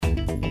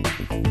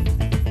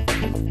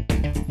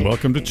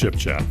Welcome to Chip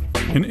Chat,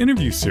 an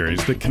interview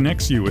series that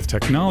connects you with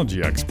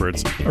technology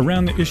experts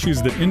around the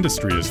issues that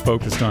industry is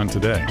focused on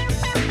today.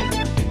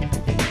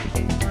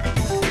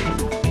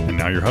 And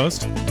now your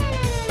host,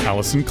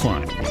 Allison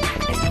Klein.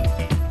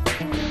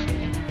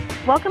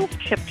 Welcome to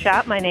Chip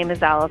Chat. My name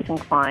is Allison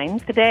Klein.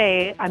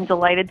 Today, I'm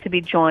delighted to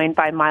be joined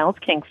by Miles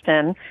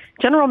Kingston,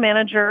 General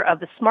Manager of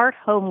the Smart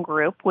Home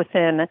Group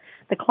within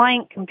the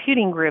Client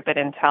Computing Group at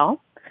Intel.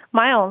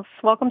 Miles,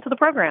 welcome to the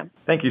program.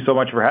 Thank you so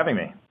much for having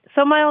me.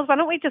 So, Miles, why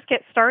don't we just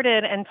get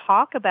started and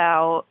talk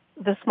about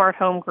the Smart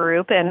Home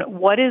Group and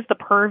what is the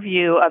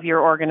purview of your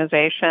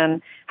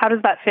organization? How does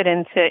that fit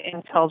into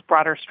Intel's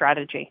broader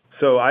strategy?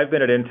 So I've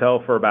been at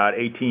Intel for about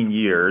 18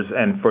 years,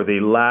 and for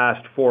the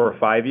last 4 or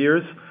 5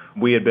 years,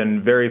 we had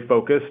been very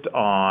focused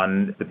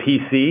on the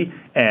PC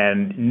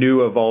and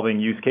new evolving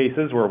use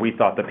cases where we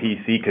thought the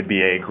PC could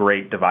be a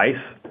great device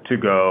to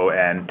go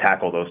and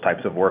tackle those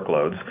types of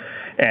workloads.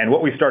 And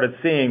what we started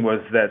seeing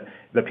was that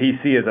the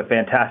PC is a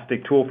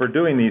fantastic tool for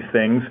doing these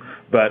things,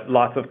 but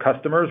lots of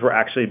customers were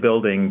actually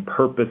building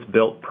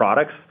purpose-built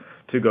products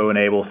to go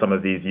enable some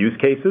of these use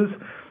cases.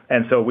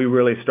 And so we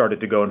really started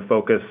to go and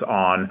focus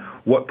on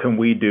what can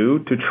we do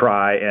to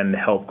try and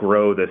help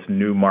grow this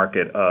new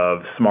market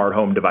of smart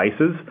home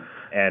devices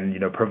and,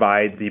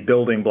 provide the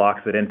building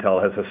blocks that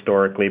Intel has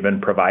historically been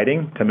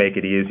providing to make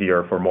it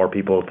easier for more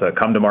people to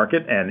come to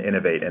market and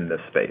innovate in this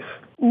space.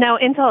 Now,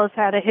 Intel has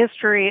had a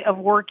history of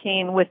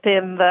working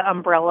within the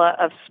umbrella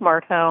of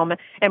smart home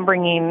and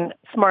bringing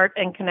smart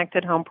and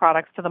connected home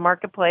products to the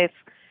marketplace.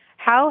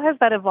 How has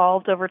that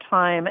evolved over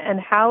time, and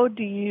how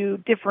do you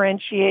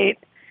differentiate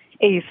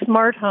a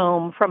smart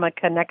home from a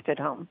connected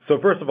home? So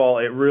first of all,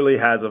 it really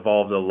has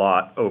evolved a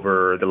lot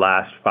over the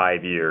last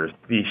 5 years.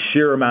 The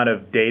sheer amount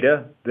of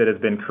data that has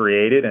been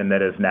created and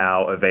that is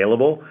now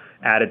available,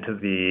 added to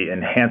the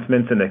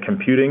enhancements in the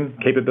computing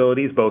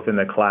capabilities, both in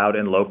the cloud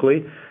and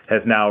locally,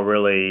 has now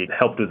really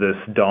helped with this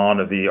dawn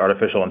of the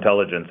artificial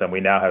intelligence. And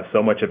we now have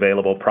so much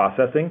available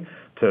processing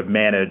to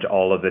manage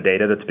all of the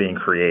data that's being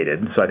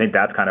created. So I think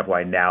that's kind of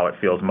why now it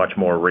feels much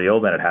more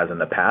real than it has in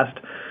the past.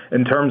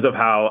 In terms of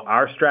how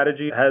our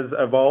strategy has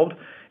evolved,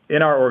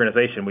 in our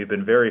organization, we've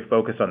been very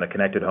focused on the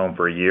connected home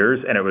for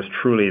years, and it was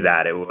truly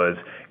that. It was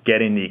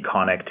getting the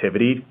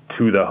connectivity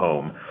to the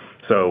home.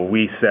 So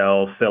we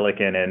sell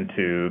silicon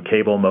into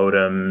cable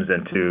modems,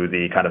 into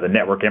the kind of the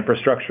network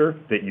infrastructure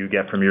that you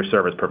get from your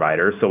service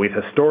providers. So we've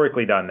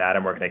historically done that,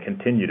 and we're going to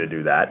continue to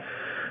do that.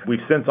 We've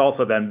since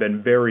also then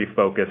been very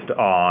focused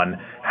on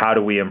how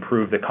do we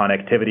improve the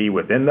connectivity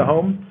within the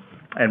home.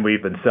 And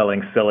we've been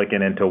selling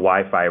silicon into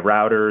Wi-Fi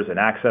routers and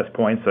access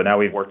points. So now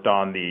we've worked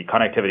on the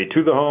connectivity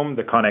to the home,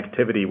 the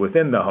connectivity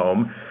within the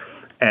home.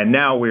 And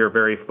now we are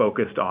very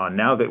focused on,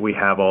 now that we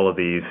have all of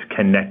these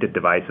connected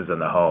devices in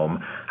the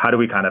home, how do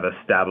we kind of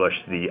establish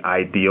the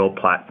ideal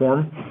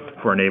platform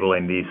for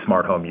enabling these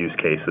smart home use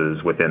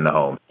cases within the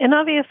home? And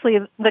obviously,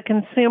 the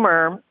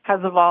consumer has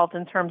evolved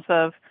in terms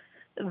of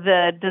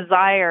the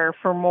desire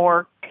for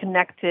more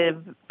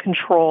connected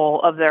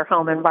control of their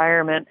home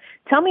environment.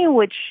 Tell me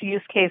which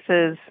use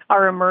cases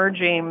are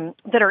emerging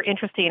that are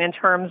interesting in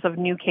terms of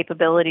new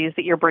capabilities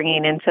that you're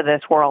bringing into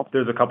this world.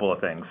 There's a couple of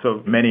things.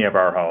 So many of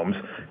our homes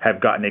have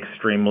gotten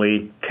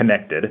extremely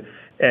connected.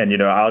 And,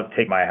 I'll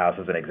take my house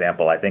as an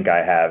example. I think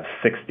I have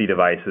 60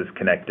 devices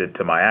connected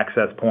to my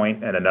access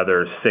point and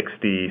another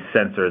 60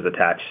 sensors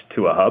attached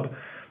to a hub.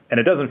 And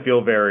it doesn't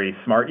feel very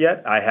smart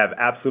yet. I have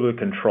absolute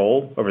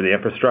control over the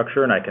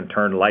infrastructure, and I can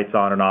turn lights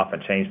on and off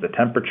and change the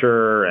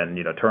temperature and,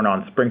 turn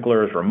on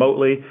sprinklers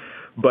remotely.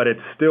 But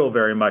it's still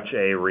very much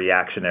a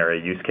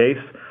reactionary use case.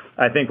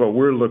 I think what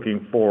we're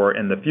looking for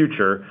in the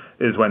future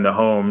is when the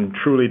home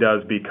truly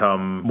does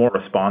become more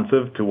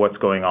responsive to what's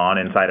going on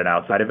inside and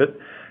outside of it,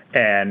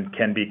 and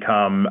can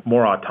become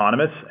more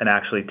autonomous and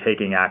actually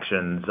taking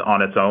actions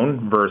on its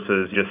own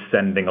versus just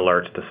sending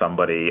alerts to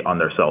somebody on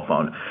their cell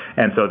phone.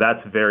 And so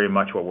that's very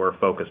much what we're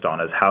focused on,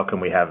 is how can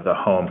we have the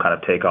home kind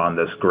of take on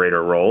this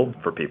greater role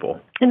for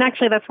people. And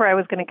actually, that's where I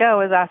was going to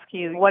go, is ask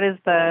you, what is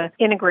the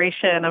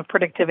integration of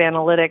predictive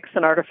analytics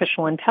and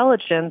artificial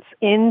intelligence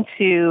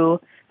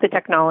into the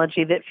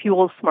technology that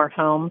fuels smart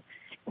home?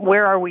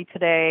 Where are we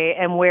today,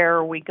 and where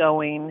are we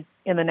going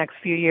in the next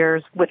few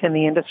years within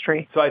the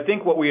industry? So I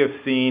think what we have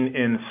seen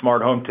in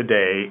smart home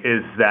today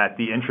is that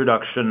the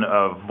introduction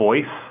of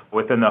voice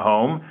within the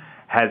home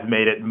has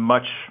made it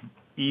much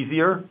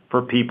easier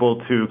for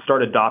people to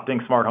start adopting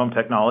smart home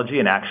technology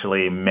and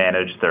actually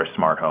manage their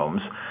smart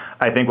homes.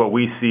 I think what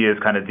we see as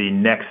kind of the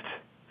next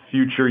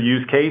future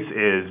use case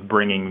is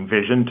bringing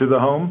vision to the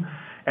home.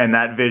 And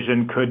that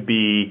vision could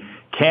be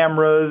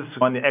cameras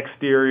on the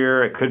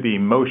exterior. It could be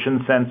motion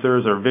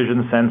sensors or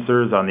vision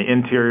sensors on the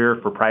interior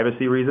for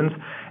privacy reasons.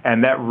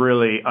 And that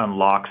really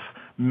unlocks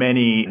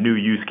many new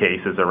use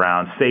cases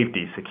around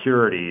safety,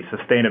 security,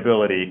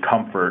 sustainability,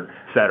 comfort,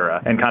 et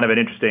cetera. And kind of an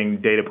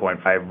interesting data point,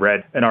 I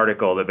read an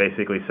article that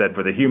basically said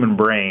for the human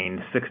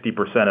brain,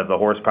 60% of the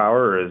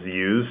horsepower is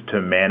used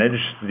to manage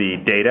the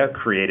data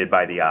created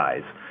by the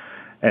eyes.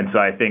 And so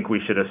I think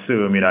we should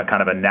assume,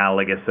 kind of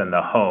analogous in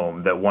the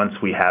home, that once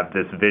we have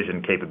this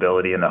vision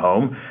capability in the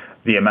home,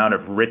 the amount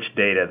of rich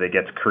data that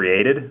gets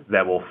created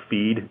that will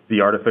feed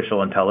the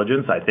artificial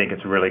intelligence, I think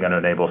it's really going to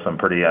enable some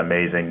pretty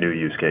amazing new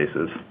use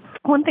cases.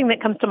 One thing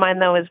that comes to mind,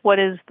 though, is what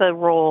is the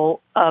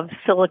role of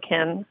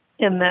silicon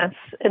in this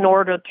in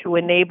order to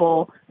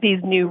enable these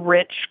new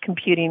rich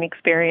computing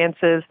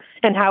experiences,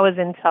 and how is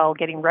Intel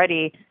getting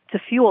ready to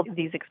fuel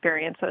these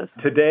experiences?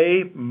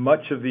 Today,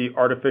 much of the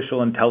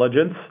artificial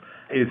intelligence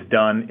is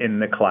done in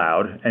the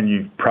cloud, and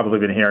you've probably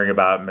been hearing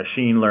about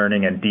machine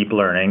learning and deep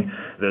learning.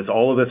 There's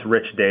all of this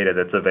rich data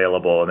that's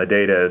available, and the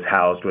data is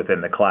housed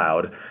within the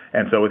cloud.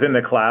 And so within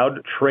the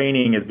cloud,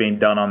 training is being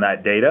done on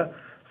that data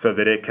so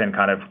that it can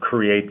kind of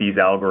create these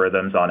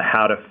algorithms on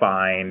how to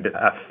find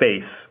a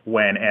face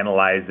when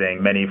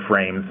analyzing many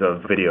frames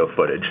of video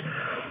footage.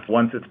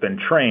 Once it's been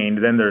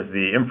trained, then there's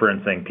the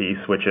inferencing piece,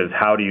 which is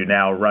how do you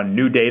now run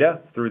new data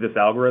through this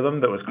algorithm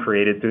that was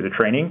created through the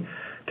training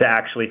to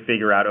actually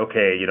figure out,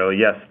 okay,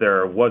 yes,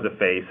 there was a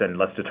face, and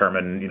let's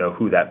determine,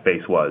 who that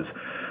face was.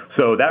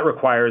 So that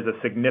requires a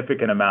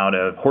significant amount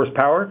of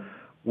horsepower,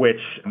 which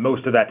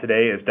most of that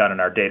today is done in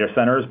our data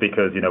centers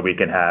because, we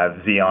can have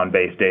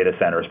Xeon-based data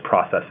centers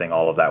processing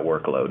all of that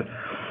workload.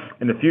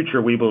 In the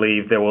future, we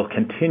believe there will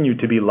continue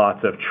to be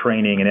lots of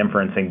training and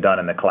inferencing done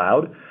in the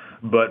cloud,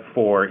 but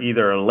for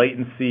either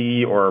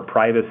latency or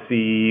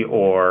privacy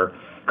or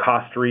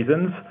cost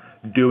reasons,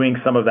 doing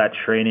some of that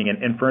training and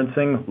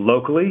inferencing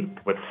locally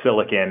with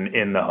silicon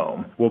in the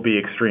home will be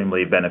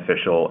extremely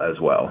beneficial as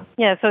well.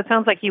 Yeah, so it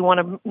sounds like you want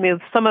to move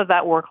some of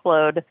that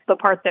workload, the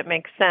part that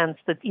makes sense,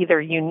 that's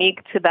either unique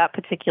to that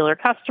particular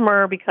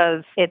customer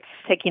because it's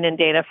taking in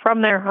data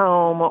from their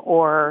home,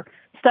 or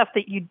stuff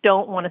that you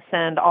don't want to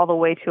send all the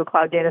way to a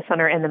cloud data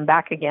center and then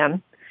back again.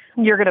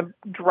 You're going to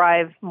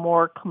drive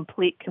more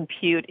complete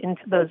compute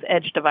into those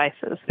edge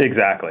devices.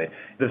 Exactly.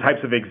 The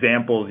types of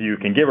examples you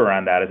can give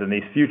around that is in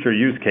these future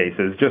use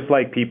cases, just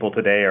like people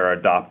today are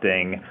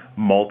adopting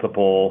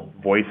multiple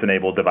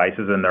voice-enabled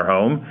devices in their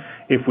home,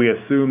 if we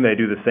assume they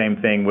do the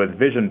same thing with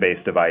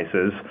vision-based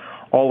devices,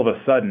 all of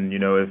a sudden,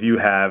 if you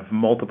have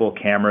multiple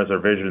cameras or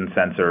vision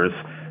sensors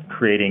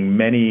creating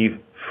many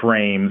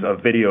frames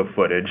of video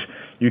footage,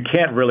 you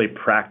can't really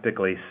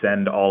practically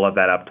send all of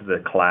that up to the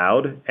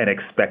cloud and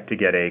expect to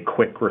get a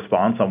quick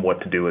response on what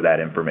to do with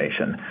that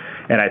information.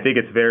 And I think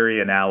it's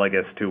very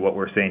analogous to what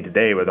we're seeing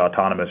today with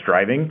autonomous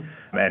driving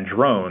and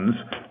drones,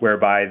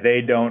 whereby they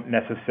don't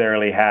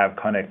necessarily have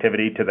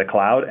connectivity to the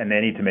cloud and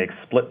they need to make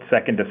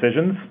split-second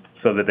decisions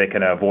so that they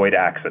can avoid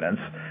accidents.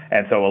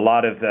 And so a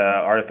lot of the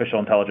artificial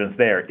intelligence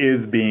there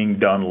is being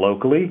done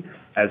locally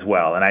as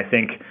well. And I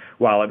think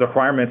while the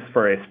requirements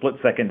for a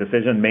split-second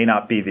decision may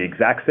not be the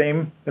exact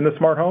same in the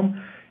smart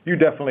home, you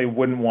definitely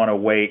wouldn't want to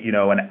wait,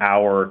 an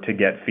hour to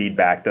get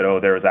feedback that,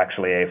 there was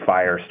actually a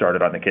fire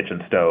started on the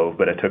kitchen stove,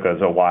 but it took us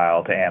a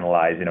while to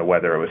analyze,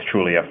 whether it was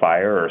truly a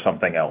fire or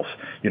something else.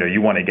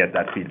 You want to get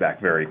that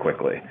feedback very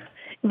quickly.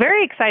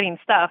 Very exciting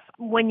stuff.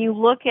 When you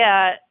look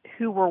at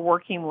who we're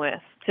working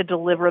with to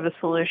deliver the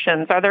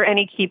solutions, are there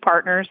any key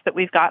partners that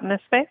we've got in this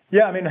space?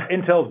 Yeah,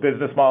 Intel's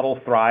business model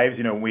thrives,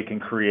 we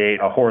can create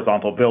a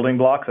horizontal building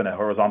blocks and a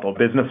horizontal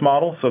business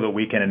model so that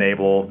we can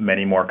enable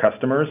many more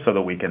customers so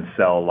that we can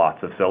sell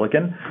lots of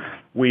silicon.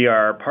 We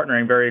are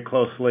partnering very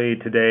closely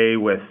today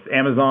with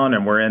Amazon,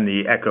 and we're in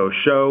the Echo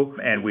Show,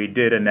 and we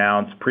did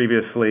announce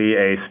previously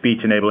a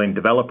speech-enabling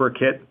developer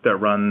kit that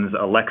runs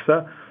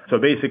Alexa. So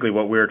basically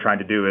what we're trying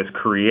to do is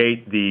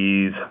create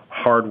these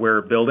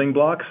hardware building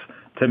blocks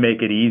to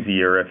make it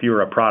easier if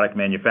you're a product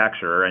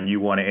manufacturer and you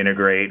want to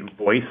integrate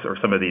voice or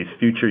some of these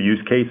future use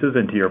cases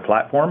into your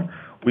platform.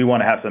 We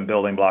want to have some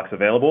building blocks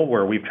available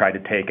where we've tried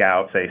to take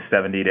out, say,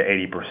 70 to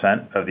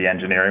 80% of the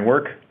engineering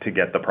work to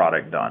get the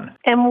product done.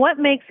 And what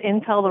makes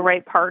Intel the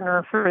right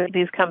partner for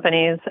these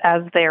companies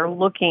as they're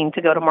looking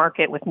to go to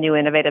market with new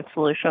innovative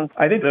solutions?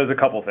 I think there's a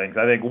couple things.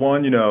 I think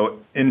one,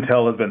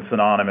 Intel has been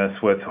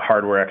synonymous with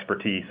hardware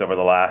expertise over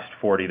the last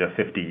 40 to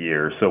 50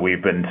 years. So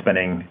we've been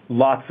spending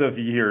lots of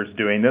years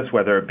doing this,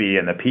 whether it be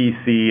in the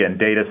PC and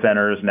data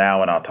centers,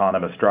 now in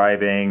autonomous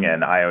driving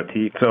and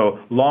IoT. So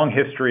long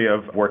history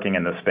of working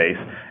in this space.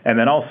 And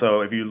then also,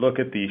 if you look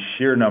at the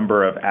sheer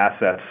number of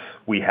assets,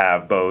 we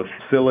have both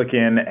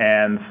silicon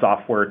and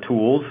software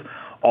tools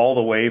all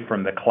the way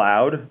from the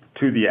cloud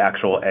to the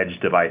actual edge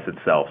device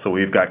itself. So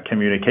we've got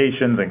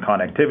communications and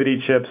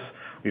connectivity chips.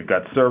 We've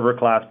got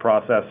server-class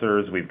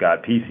processors. We've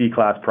got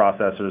PC-class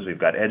processors. We've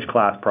got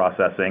edge-class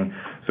processing.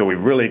 So we've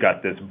really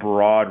got this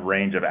broad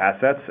range of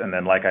assets. And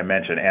then, like I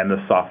mentioned, and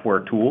the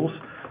software tools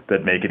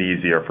that make it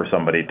easier for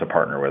somebody to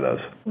partner with us.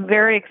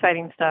 Very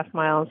exciting stuff,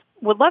 Miles.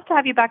 Would love to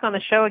have you back on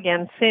the show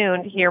again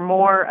soon to hear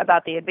more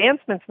about the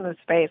advancements in this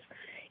space.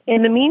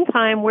 In the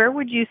meantime, where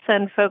would you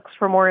send folks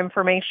for more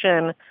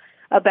information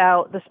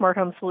about the smart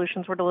home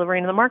solutions we're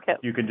delivering in the market?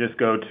 You can just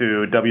go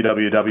to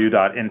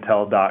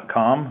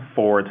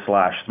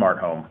www.intel.com/smart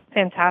home.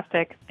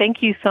 Fantastic.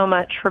 Thank you so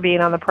much for being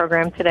on the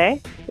program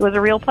today. It was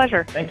a real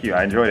pleasure. Thank you.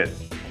 I enjoyed it.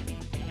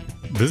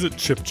 visit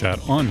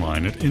ChipChat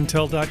online at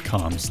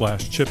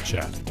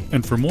intel.com/chipchat.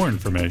 And for more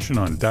information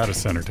on data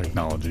center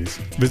technologies,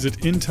 visit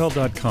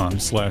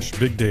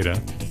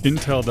intel.com/bigdata,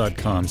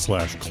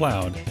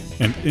 intel.com/cloud,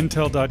 and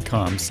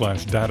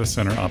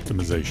intel.com/datacenter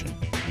optimization.